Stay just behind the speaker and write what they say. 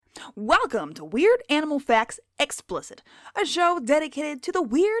Welcome to Weird Animal Facts Explicit, a show dedicated to the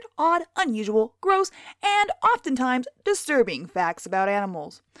weird, odd, unusual, gross, and oftentimes disturbing facts about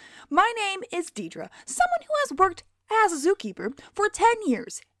animals. My name is Deidre, someone who has worked as a zookeeper for 10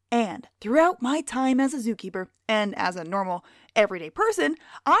 years, and throughout my time as a zookeeper and as a normal, everyday person,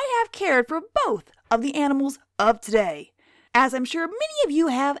 I have cared for both of the animals of today, as I'm sure many of you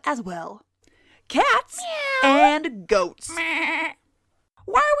have as well. Cats and goats.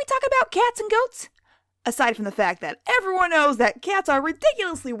 Why are we talking about cats and goats? Aside from the fact that everyone knows that cats are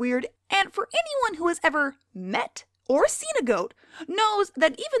ridiculously weird, and for anyone who has ever met or seen a goat knows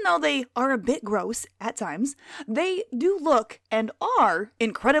that even though they are a bit gross at times, they do look and are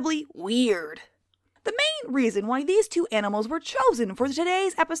incredibly weird. The main reason why these two animals were chosen for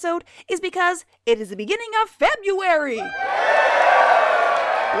today's episode is because it is the beginning of February.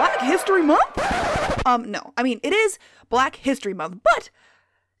 Black History Month? No. I mean, it is Black History Month, but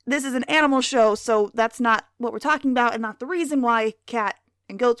this is an animal show, so that's not what we're talking about and not the reason why cat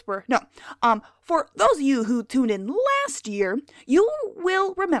and goats were. No. For those of you who tuned in last year, you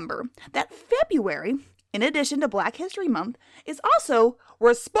will remember that February, in addition to Black History Month, is also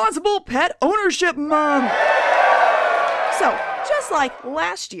Responsible Pet Ownership Month. So, just like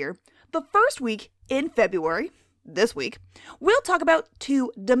last year, the first week in February, this week, we'll talk about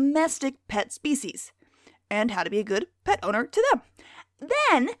 2 domestic pet species and how to be a good pet owner to them.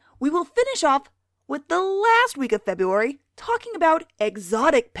 Then we will finish off with the last week of February talking about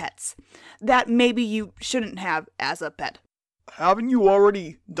exotic pets that maybe you shouldn't have as a pet. Haven't you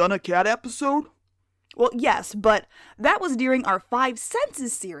already done a cat episode? Well, yes, but that was during our 5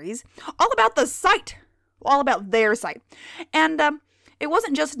 Senses series, all about the sight, all about their sight. And it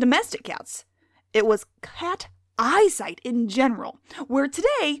wasn't just domestic cats. It was cat eyesight in general, where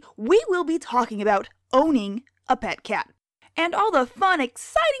today we will be talking about owning a pet cat and all the fun,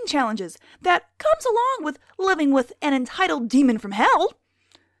 exciting challenges that comes along with living with an entitled demon from hell.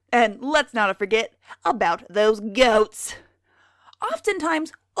 And let's not forget about those goats.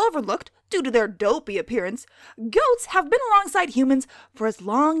 Oftentimes overlooked due to their dopey appearance, goats have been alongside humans for as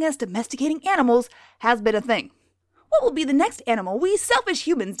long as domesticating animals has been a thing. What will be the next animal we selfish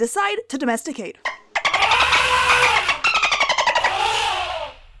humans decide to domesticate?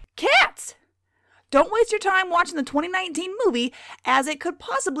 Cats! Don't waste your time watching the 2019 movie, as it could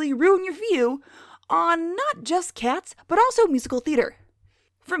possibly ruin your view on not just cats, but also musical theater.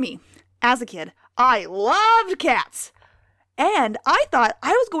 For me, as a kid, I loved cats. And I thought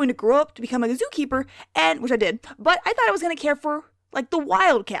I was going to grow up to become a zookeeper, which I did, but I thought I was going to care for, the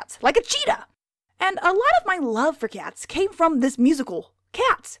wild cats, like a cheetah. And a lot of my love for cats came from this musical,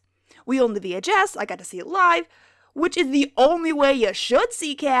 Cats. We owned the VHS, I got to see it live, which is the only way you should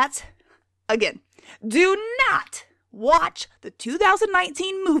see cats. Again, do not watch the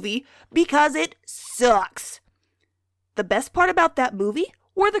 2019 movie because it sucks. The best part about that movie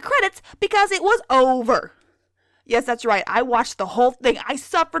were the credits because it was over. Yes, that's right. I watched the whole thing. I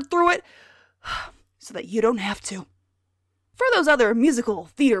suffered through it so that you don't have to. For those other musical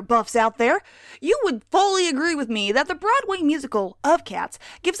theater buffs out there, you would fully agree with me that the Broadway musical of Cats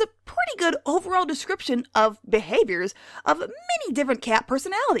gives a pretty good overall description of behaviors of many different cat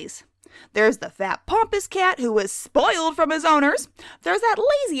personalities. There's the fat, pompous cat who was spoiled from his owners. There's that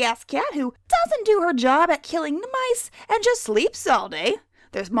lazy-ass cat who doesn't do her job at killing the mice and just sleeps all day.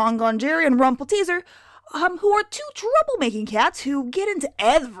 There's Mongo and Jerry and Rumpelteazer, who are 2 troublemaking cats who get into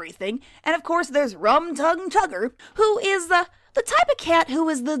everything. And of course, there's Rum Tum Tugger, who is the type of cat who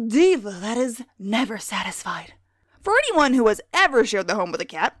is the diva that is never satisfied. For anyone who has ever shared the home with a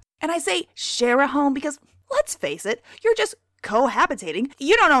cat, and I say share a home because, let's face it, you're just cohabitating.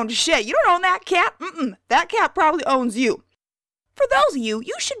 You don't own shit. You don't own that cat. That cat probably owns you. For those of you,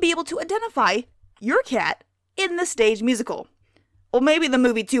 you should be able to identify your cat in the stage musical. Well, maybe the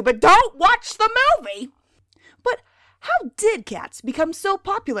movie too, but don't watch the movie! But how did cats become so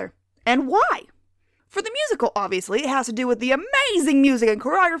popular, and why? For the musical, obviously, it has to do with the amazing music and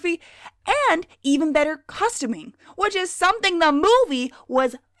choreography, and even better costuming, which is something the movie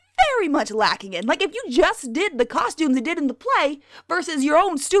was very much lacking in. If you just did the costumes they did in the play versus your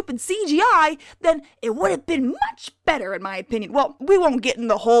own stupid CGI, then it would have been much better, in my opinion. Well, we won't get in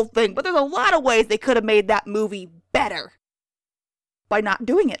the whole thing, but there's a lot of ways they could have made that movie better by not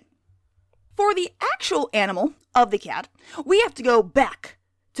doing it. For the actual animal of the cat, we have to go back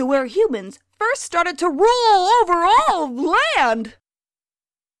to where humans first started to rule over all of land.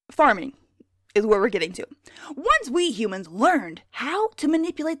 Farming is where we're getting to. Once we humans learned how to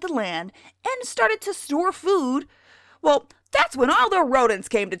manipulate the land and started to store food, well, that's when all the rodents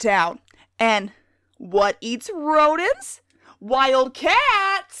came to town. And what eats rodents? Wild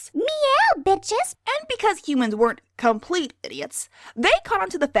cats! Meow! out, bitches. And because humans weren't complete idiots, they caught on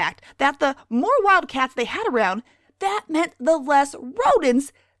to the fact that the more wild cats they had around, that meant the less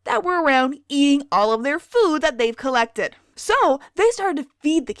rodents that were around eating all of their food that they've collected. So they started to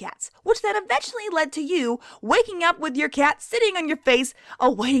feed the cats, which then eventually led to you waking up with your cat sitting on your face,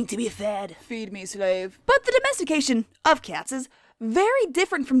 awaiting to be fed. Feed me, slave. But the domestication of cats is very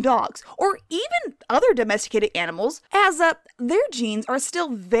different from dogs, or even other domesticated animals, as their genes are still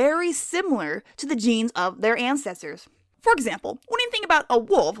very similar to the genes of their ancestors. For example, when you think about a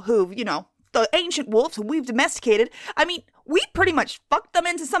wolf who, the ancient wolves who we've domesticated, we pretty much fucked them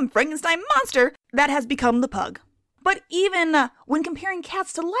into some Frankenstein monster that has become the pug. But even when comparing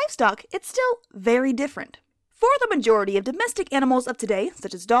cats to livestock, it's still very different. For the majority of domestic animals of today,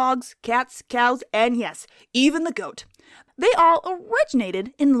 such as dogs, cats, cows, and yes, even the goat, they all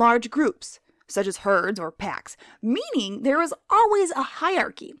originated in large groups, such as herds or packs, meaning there is always a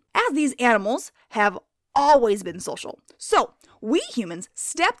hierarchy, as these animals have always been social. So, we humans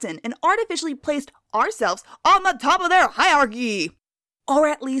stepped in and artificially placed ourselves on the top of their hierarchy. Or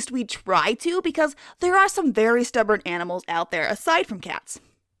at least we try to, because there are some very stubborn animals out there aside from cats.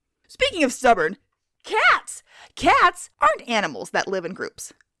 Speaking of stubborn, cats! Cats aren't animals that live in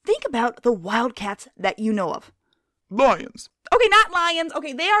groups. Think about the wild cats that you know of. Lions. Okay, not lions.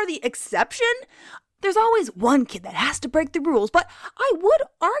 Okay, they are the exception. There's always one kid that has to break the rules, but I would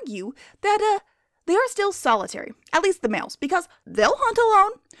argue that they are still solitary, at least the males, because they'll hunt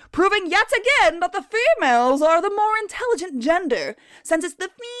alone, proving yet again that the females are the more intelligent gender, since it's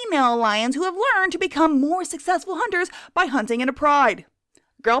the female lions who have learned to become more successful hunters by hunting in a pride.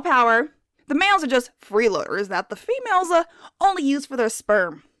 Girl power. The males are just freeloaders that the females only use for their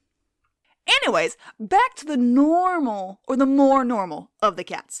sperm. Anyways, back to the normal, or the more normal, of the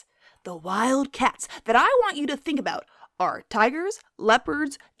cats. The wild cats that I want you to think about are tigers,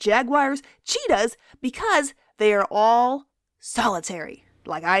 leopards, jaguars, cheetahs, because they are all solitary,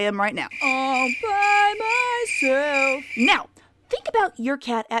 like I am right now. All by myself. Now, think about your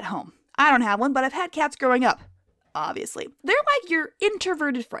cat at home. I don't have one, but I've had cats growing up. Obviously, they're like your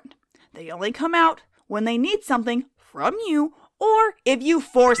introverted friend. They only come out when they need something from you, or if you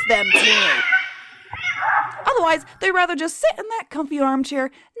force them to. Otherwise, they'd rather just sit in that comfy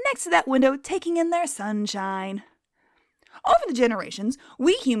armchair next to that window taking in their sunshine. Over the generations,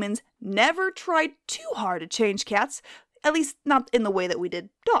 we humans never tried too hard to change cats, at least not in the way that we did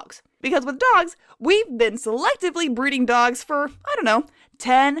dogs. Because with dogs, we've been selectively breeding dogs for,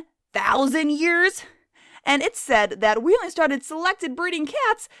 10,000 years. And it's said that we only started selected breeding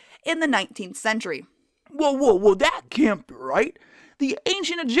cats in the 19th century. Whoa, that can't be right. The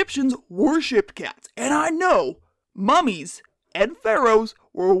ancient Egyptians worshipped cats, and I know mummies and pharaohs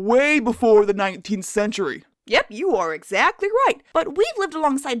were way before the 19th century. Yep, you are exactly right. But we've lived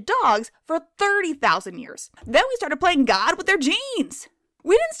alongside dogs for 30,000 years. Then we started playing God with their genes.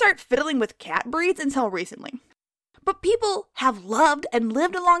 We didn't start fiddling with cat breeds until recently. But people have loved and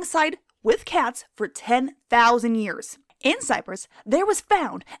lived alongside with cats for 10,000 years. In Cyprus, there was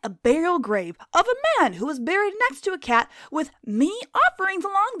found a burial grave of a man who was buried next to a cat with many offerings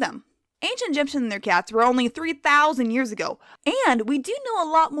along them. Ancient Egyptians and their cats were only 3,000 years ago, and we do know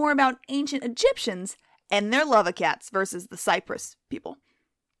a lot more about ancient Egyptians and their love of cats versus the Cyprus people.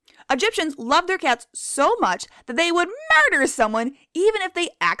 Egyptians loved their cats so much that they would murder someone even if they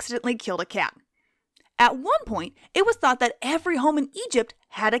accidentally killed a cat. At one point, it was thought that every home in Egypt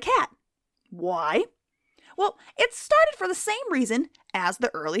had a cat. Why? Well, it started for the same reason as the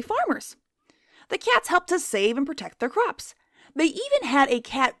early farmers. The cats helped to save and protect their crops. They even had a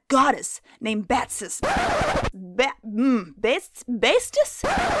cat goddess named Bastis.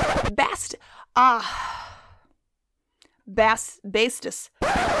 Bastis.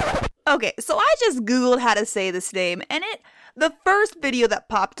 Okay, so I just Googled how to say this name, and the first video that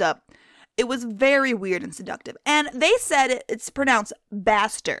popped up, it was very weird and seductive. And they said it's pronounced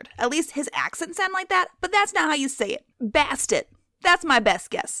bastard. At least his accent sounded like that, but that's not how you say it. Bastard. That's my best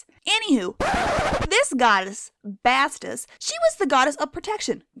guess. Anywho, this goddess, Bastis, she was the goddess of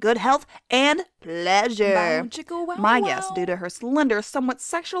protection, good health, and pleasure. My guess, due to her slender, somewhat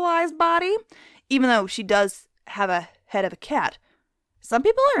sexualized body, even though she does have a head of a cat, some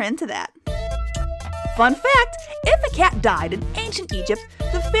people are into that. Fun fact, if a cat died in ancient Egypt,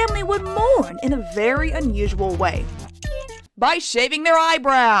 the family would mourn in a very unusual way. By shaving their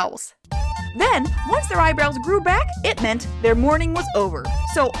eyebrows. Then, once their eyebrows grew back, it meant their mourning was over.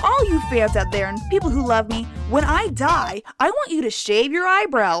 So all you fans out there and people who love me, when I die, I want you to shave your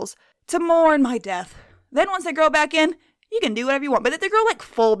eyebrows to mourn my death. Then once they grow back in, You can do whatever you want, but they grow like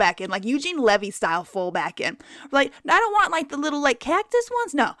full back in, like Eugene Levy style full back in. Like, I don't want like the little like cactus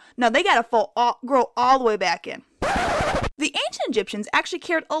ones. No, they gotta grow all the way back in. The ancient Egyptians actually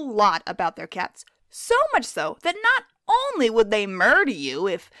cared a lot about their cats. So much so that not only would they murder you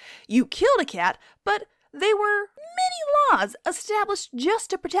if you killed a cat, but there were many laws established just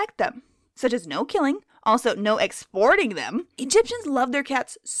to protect them, such as no killing, also no exporting them. Egyptians loved their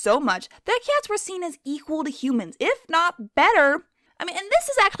cats so much that cats were seen as equal to humans, if not better. And this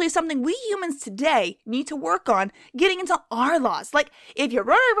is actually something we humans today need to work on getting into our laws. Like, if you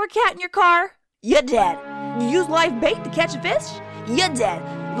run over a cat in your car, you're dead. You use live bait to catch a fish, you're dead.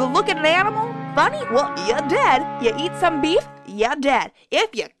 You look at an animal funny, well, you're dead. You eat some beef, you're dead.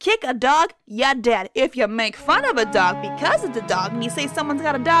 If you kick a dog, you're dead. If you make fun of a dog because it's a dog and you say someone's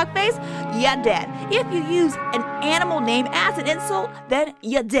got a dog face, you're dead. If you use an animal name as an insult, then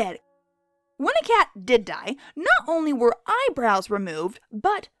you're dead. When a cat did die, not only were eyebrows removed,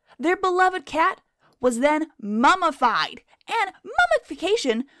 but their beloved cat was then mummified. And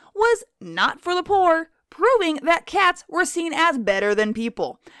mummification was not for the poor, proving that cats were seen as better than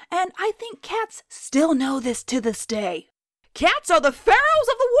people. And I think cats still know this to this day. Cats are the pharaohs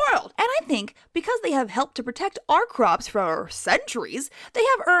of the world, and I think because they have helped to protect our crops for centuries, they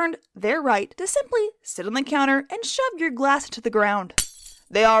have earned their right to simply sit on the counter and shove your glass to the ground.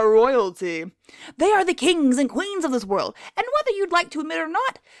 They are royalty. They are the kings and queens of this world, and whether you'd like to admit it or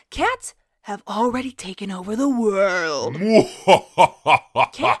not, cats have already taken over the world.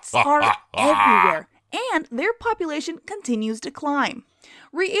 Cats are everywhere, and their population continues to climb,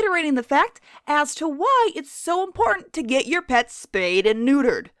 reiterating the fact as to why it's so important to get your pets spayed and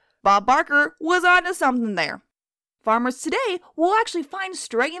neutered. Bob Barker was onto something there. Farmers today will actually find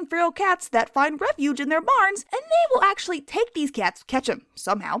stray and feral cats that find refuge in their barns, and they will actually take these cats, catch them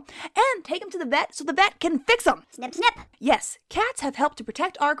somehow, and take them to the vet so the vet can fix them. Snip, snip. Yes, cats have helped to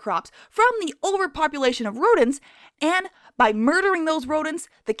protect our crops from the overpopulation of rodents, and by murdering those rodents,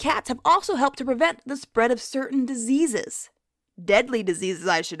 the cats have also helped to prevent the spread of certain diseases. Deadly diseases,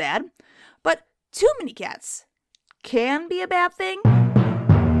 I should add. But too many cats can be a bad thing.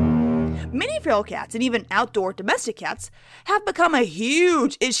 Many feral cats and even outdoor domestic cats have become a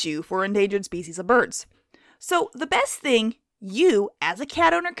huge issue for endangered species of birds. So the best thing you, as a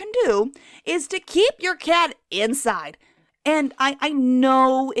cat owner, can do is to keep your cat inside. And I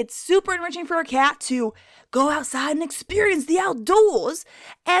know it's super enriching for a cat to go outside and experience the outdoors.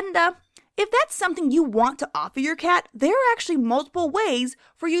 And if that's something you want to offer your cat, there are actually multiple ways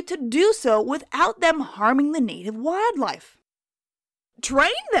for you to do so without them harming the native wildlife.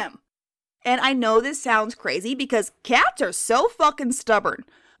 Train them! And I know this sounds crazy because cats are so fucking stubborn.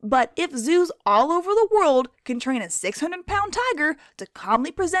 But if zoos all over the world can train a 600-pound tiger to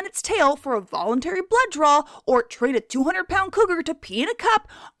calmly present its tail for a voluntary blood draw, or train a 200-pound cougar to pee in a cup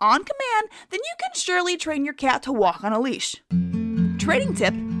on command, then you can surely train your cat to walk on a leash. Training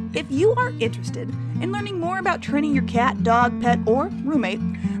tip: if you are interested in learning more about training your cat, dog, pet, or roommate,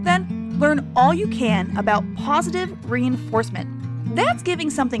 then learn all you can about positive reinforcement. That's giving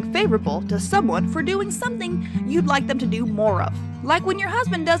something favorable to someone for doing something you'd like them to do more of. Like when your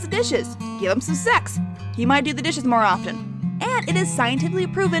husband does the dishes, give him some sex. He might do the dishes more often. And it is scientifically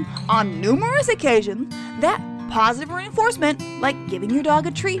proven on numerous occasions that positive reinforcement, like giving your dog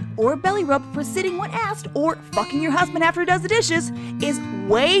a treat or a belly rub for sitting when asked, or fucking your husband after he does the dishes, is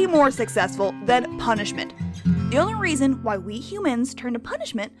way more successful than punishment. The only reason why we humans turn to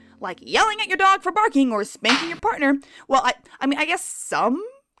punishment, like yelling at your dog for barking or spanking your partner, well, I guess some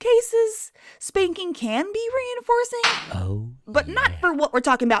cases spanking can be reinforcing, but not for what we're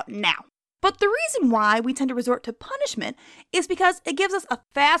talking about now. But the reason why we tend to resort to punishment is because it gives us a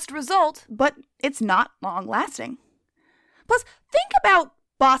fast result, but it's not long-lasting. Plus, think about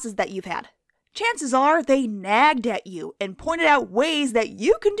bosses that you've had. Chances are they nagged at you and pointed out ways that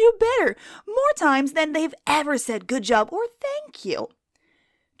you can do better more times than they've ever said good job or thank you.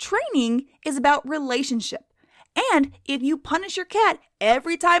 Training is about relationship. And if you punish your cat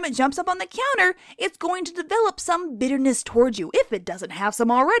every time it jumps up on the counter, it's going to develop some bitterness towards you, if it doesn't have some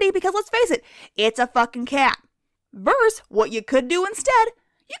already, because let's face it, it's a fucking cat. Versus what you could do instead,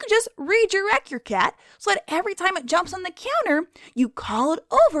 you could just redirect your cat so that every time it jumps on the counter, you call it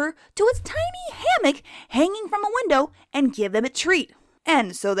over to its tiny hammock hanging from a window and give them a treat.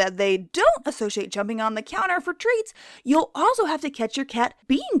 And so that they don't associate jumping on the counter for treats, you'll also have to catch your cat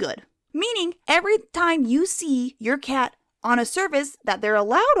being good. Meaning, every time you see your cat on a surface that they're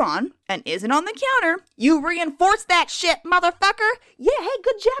allowed on and isn't on the counter, you reinforce that shit, motherfucker! Yeah, hey,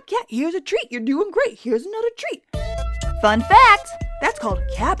 good job, cat. Here's a treat. You're doing great. Here's another treat. Fun fact, that's called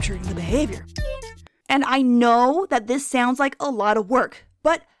capturing the behavior. And I know that this sounds like a lot of work,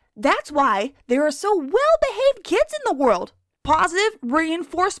 but that's why there are so well-behaved kids in the world. Positive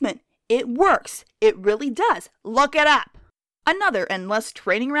reinforcement. It works. It really does. Look it up. Another and less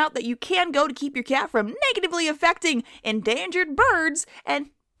training route that you can go to keep your cat from negatively affecting endangered birds and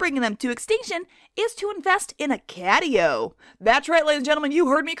bringing them to extinction is to invest in a catio. That's right, ladies and gentlemen, you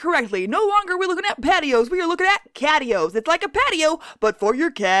heard me correctly. No longer are we looking at patios, we are looking at catios. It's like a patio, but for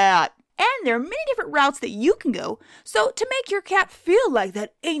your cat. And there are many different routes that you can go, so to make your cat feel like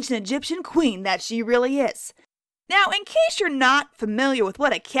that ancient Egyptian queen that she really is. Now, in case you're not familiar with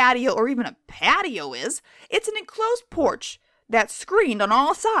what a catio or even a patio is, it's an enclosed porch that's screened on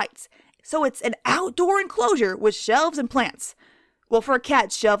all sides. So it's an outdoor enclosure with shelves and plants. Well, for a cat,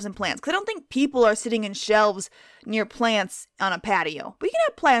 it's shelves and plants, because I don't think people are sitting in shelves near plants on a patio. But you can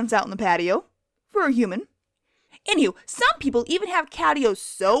have plants out in the patio for a human. Anywho, some people even have catios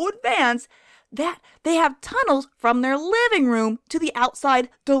so advanced that they have tunnels from their living room to the outside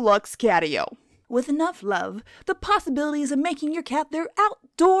deluxe catio. With enough love, the possibilities of making your cat their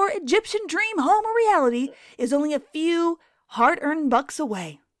outdoor Egyptian dream home a reality is only a few hard-earned bucks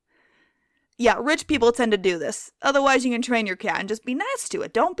away. Yeah, rich people tend to do this. Otherwise, you can train your cat and just be nice to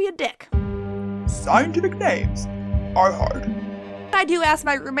it. Don't be a dick. Scientific names are hard. I do ask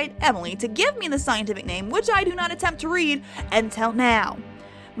my roommate Emily to give me the scientific name, which I do not attempt to read until now.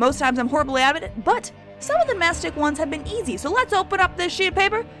 Most times I'm horribly at it, but some of the domestic ones have been easy, so let's open up this sheet of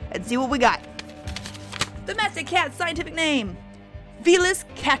paper and see what we got. Domestic cat scientific name, Felis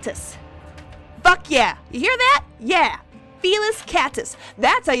catus. Fuck yeah, you hear that? Yeah, Felis catus.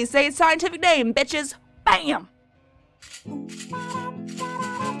 That's how you say its scientific name, bitches. Bam!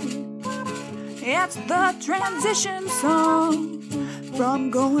 It's the transition song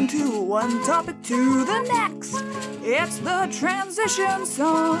from going to one topic to the next. It's the transition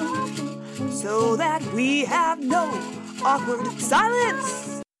song so that we have no awkward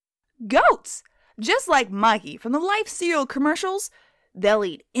silence. Goats! Just like Mikey from the Life cereal commercials, they'll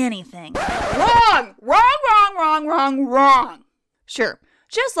eat anything. Wrong! Wrong, wrong, wrong, wrong, wrong! Sure,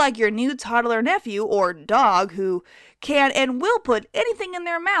 just like your new toddler nephew or dog who can and will put anything in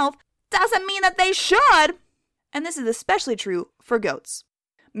their mouth doesn't mean that they should! And this is especially true for goats.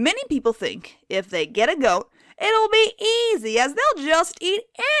 Many people think if they get a goat, it'll be easy as they'll just eat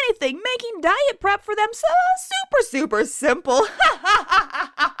anything, making diet prep for them so super simple.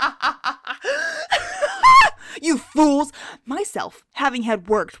 You fools! Myself, having had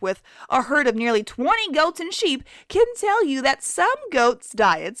worked with a herd of nearly 20 goats and sheep, can tell you that some goats'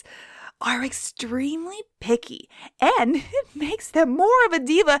 diets are extremely picky, and it makes them more of a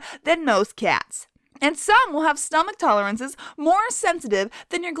diva than most cats. And some will have stomach tolerances more sensitive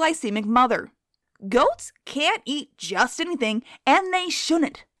than your glycemic mother. Goats can't eat just anything, and they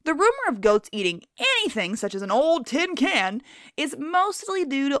shouldn't. The rumor of goats eating anything, such as an old tin can, is mostly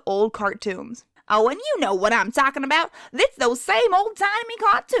due to old cartoons. Oh, and you know what I'm talking about. It's those same old-timey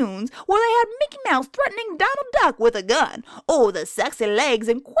cartoons where they had Mickey Mouse threatening Donald Duck with a gun, or the sexy legs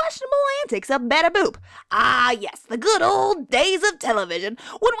and questionable antics of Betty Boop. Ah, yes, the good old days of television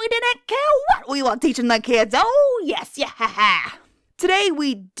when we didn't care what we were teaching the kids. Oh, yes, yeah, ha, ha. Today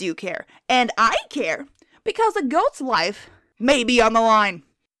we do care, and I care, because a goat's life may be on the line.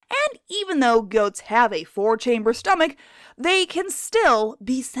 And even though goats have a 4-chamber stomach, they can still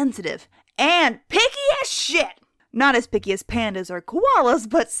be sensitive and picky as shit. Not as picky as pandas or koalas,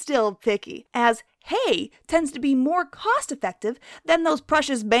 but still picky, as hay tends to be more cost-effective than those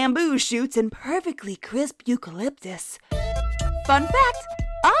precious bamboo shoots and perfectly crisp eucalyptus. Fun fact,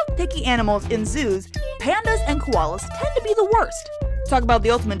 of picky animals in zoos, pandas and koalas tend to be the worst. Talk about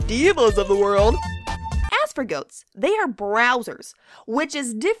the ultimate divas of the world. As for goats, they are browsers, which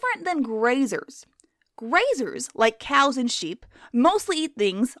is different than grazers. Grazers, like cows and sheep, mostly eat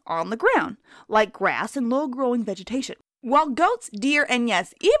things on the ground, like grass and low-growing vegetation. While goats, deer, and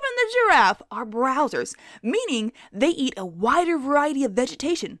yes, even the giraffe are browsers, meaning they eat a wider variety of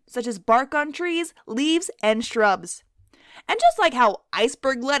vegetation, such as bark on trees, leaves, and shrubs. And just like how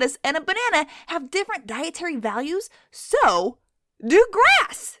iceberg lettuce and a banana have different dietary values, so do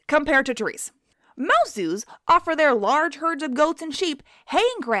grass compared to trees. Most zoos offer their large herds of goats and sheep hay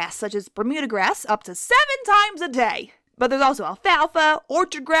and grass such as Bermuda grass up to 7 times a day. But there's also alfalfa,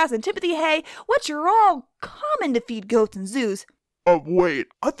 orchard grass, and Timothy hay, which are all common to feed goats in zoos. Wait,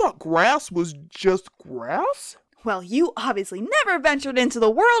 I thought grass was just grass? Well, you obviously never ventured into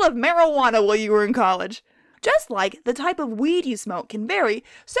the world of marijuana while you were in college. Just like the type of weed you smoke can vary,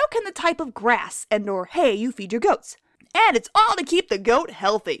 so can the type of grass and or hay you feed your goats. And it's all to keep the goat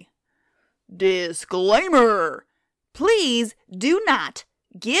healthy. Disclaimer! Please do not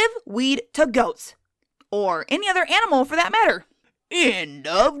give weed to goats. or any other animal for that matter. End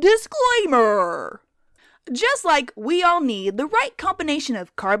of disclaimer. Just like we all need the right combination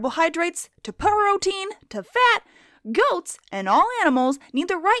of carbohydrates to protein to fat, goats and all animals need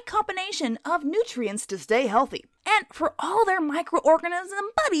the right combination of nutrients to stay healthy. And for all their microorganism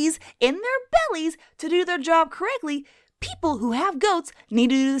buddies in their bellies to do their job correctly, people who have goats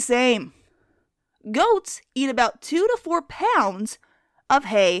need to do the same. Goats eat about 2 to 4 pounds of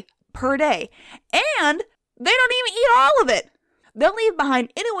hay per day, and they don't even eat all of it. They'll leave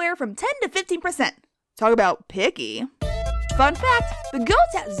behind anywhere from 10 to 15%. Talk about picky. Fun fact, the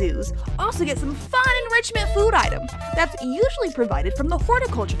goats at zoos also get some fun enrichment food item that's usually provided from the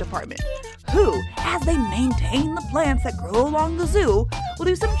horticulture department, who, as they maintain the plants that grow along the zoo, will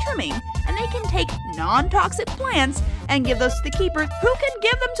do some trimming, and they can take non-toxic plants and give those to the keepers who can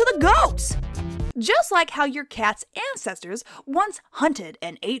give them to the goats. Just like how your cat's ancestors once hunted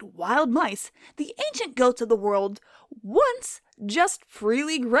and ate wild mice, the ancient goats of the world once just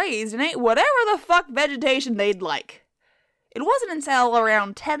freely grazed and ate whatever the fuck vegetation they'd like. It wasn't until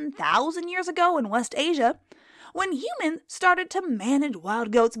around 10,000 years ago in West Asia when humans started to manage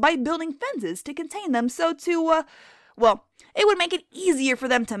wild goats by building fences to contain them it would make it easier for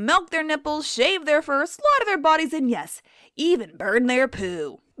them to milk their nipples, shave their fur, slaughter their bodies, and yes, even burn their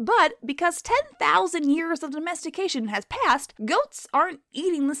poo. But because 10,000 years of domestication has passed, goats aren't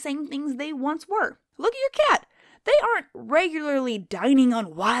eating the same things they once were. Look at your cat. They aren't regularly dining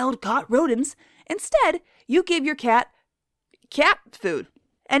on wild-caught rodents. Instead, you give your cat food.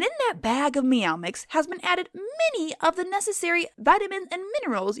 And in that bag of Meow Mix has been added many of the necessary vitamins and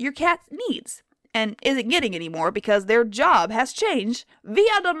minerals your cat needs, and isn't getting anymore because their job has changed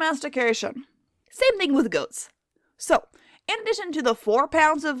via domestication. Same thing with goats. So, in addition to the 4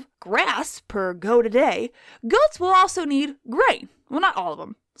 pounds of grass per goat a day, goats will also need grain. Well, not all of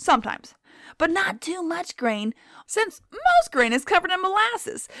them, sometimes. But not too much grain, since most grain is covered in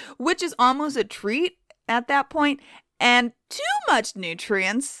molasses, which is almost a treat at that point. And too much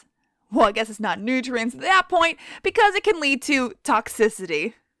nutrients, well, I guess it's not nutrients at that point, because it can lead to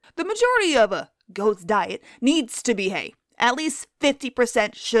toxicity. The majority of a goat's diet needs to be hay. At least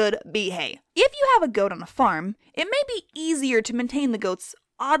 50% should be hay. If you have a goat on a farm, it may be easier to maintain the goat's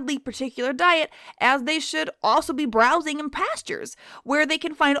oddly particular diet, as they should also be browsing in pastures, where they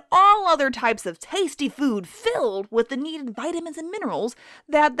can find all other types of tasty food filled with the needed vitamins and minerals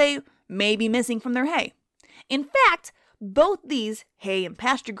that they may be missing from their hay. In fact, both these, hay and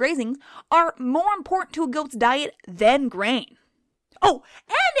pasture grazing, are more important to a goat's diet than grain. Oh,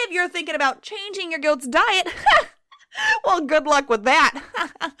 and if you're thinking about changing your goat's diet, well, good luck with that.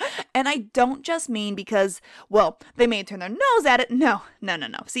 And I don't just mean because, they may turn their nose at it. No.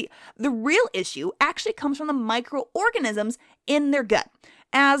 See, the real issue actually comes from the microorganisms in their gut,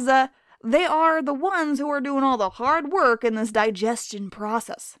 as they are the ones who are doing all the hard work in this digestion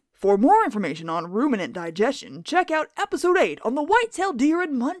process. For more information on ruminant digestion, check out episode 8 on the white-tailed deer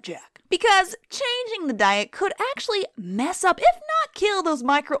and muntjac. Because changing the diet could actually mess up, if not kill, those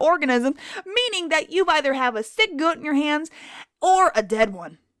microorganisms, meaning that you either have a sick goat in your hands or a dead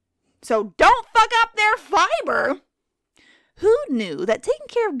one. So don't fuck up their fiber. Who knew that taking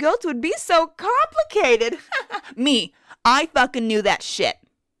care of goats would be so complicated? Me, I fucking knew that shit.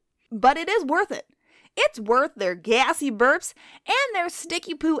 But it is worth it. It's worth their gassy burps and their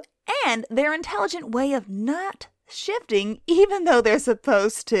sticky poo and their intelligent way of not shifting even though they're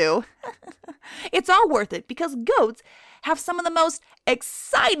supposed to. It's all worth it because goats have some of the most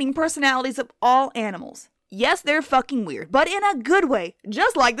exciting personalities of all animals. Yes, they're fucking weird, but in a good way,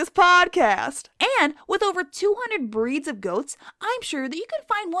 just like this podcast. And with over 200 breeds of goats, I'm sure that you can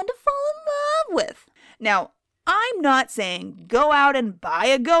find one to fall in love with. Now, I'm not saying go out and buy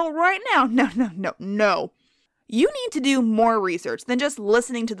a goat right now. No. You need to do more research than just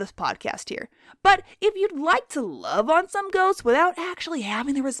listening to this podcast here. But if you'd like to love on some goats without actually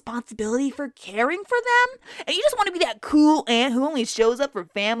having the responsibility for caring for them, and you just want to be that cool aunt who only shows up for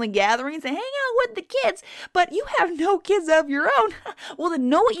family gatherings and hang out with the kids, but you have no kids of your own, well then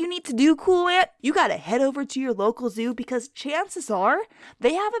know what you need to do, cool aunt? You gotta head over to your local zoo because chances are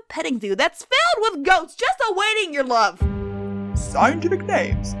they have a petting zoo that's filled with goats just awaiting your love. Scientific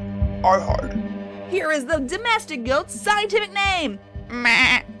names are hard. Here is the domestic goat's scientific name.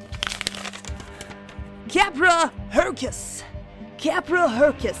 Capra hircus. Capra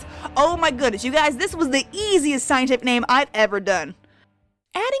hircus. Oh my goodness, you guys, this was the easiest scientific name I've ever done.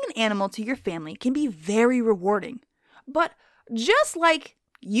 Adding an animal to your family can be very rewarding. But just like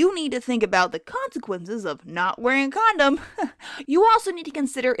you need to think about the consequences of not wearing a condom. You also need to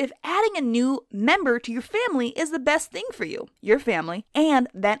consider if adding a new member to your family is the best thing for you, your family, and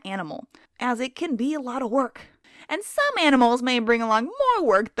that animal, as it can be a lot of work. And some animals may bring along more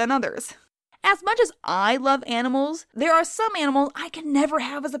work than others. As much as I love animals, there are some animals I can never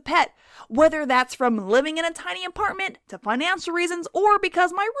have as a pet, whether that's from living in a tiny apartment, to financial reasons, or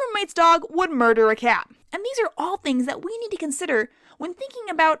because my roommate's dog would murder a cat. And these are all things that we need to consider when thinking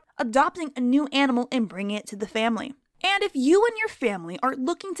about adopting a new animal and bringing it to the family. And if you and your family are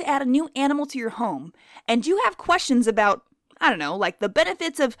looking to add a new animal to your home, and you have questions about, I don't know, like the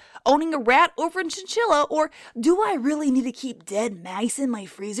benefits of owning a rat over a chinchilla, or do I really need to keep dead mice in my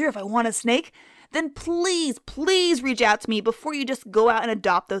freezer if I want a snake? Then please reach out to me before you just go out and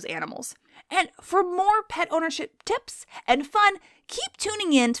adopt those animals. And for more pet ownership tips and fun, keep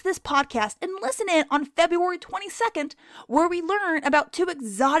tuning in to this podcast and listen in on February 22nd, where we learn about 2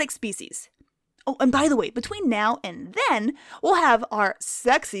 exotic species. Oh, and by the way, between now and then, we'll have our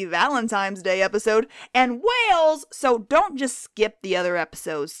sexy Valentine's Day episode and whales, so don't just skip the other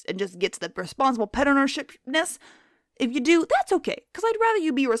episodes and just get to the responsible pet ownershipness. If you do, that's okay, because I'd rather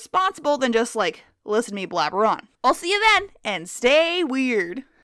you be responsible than just, listen to me blabber on. I'll see you then, and stay weird.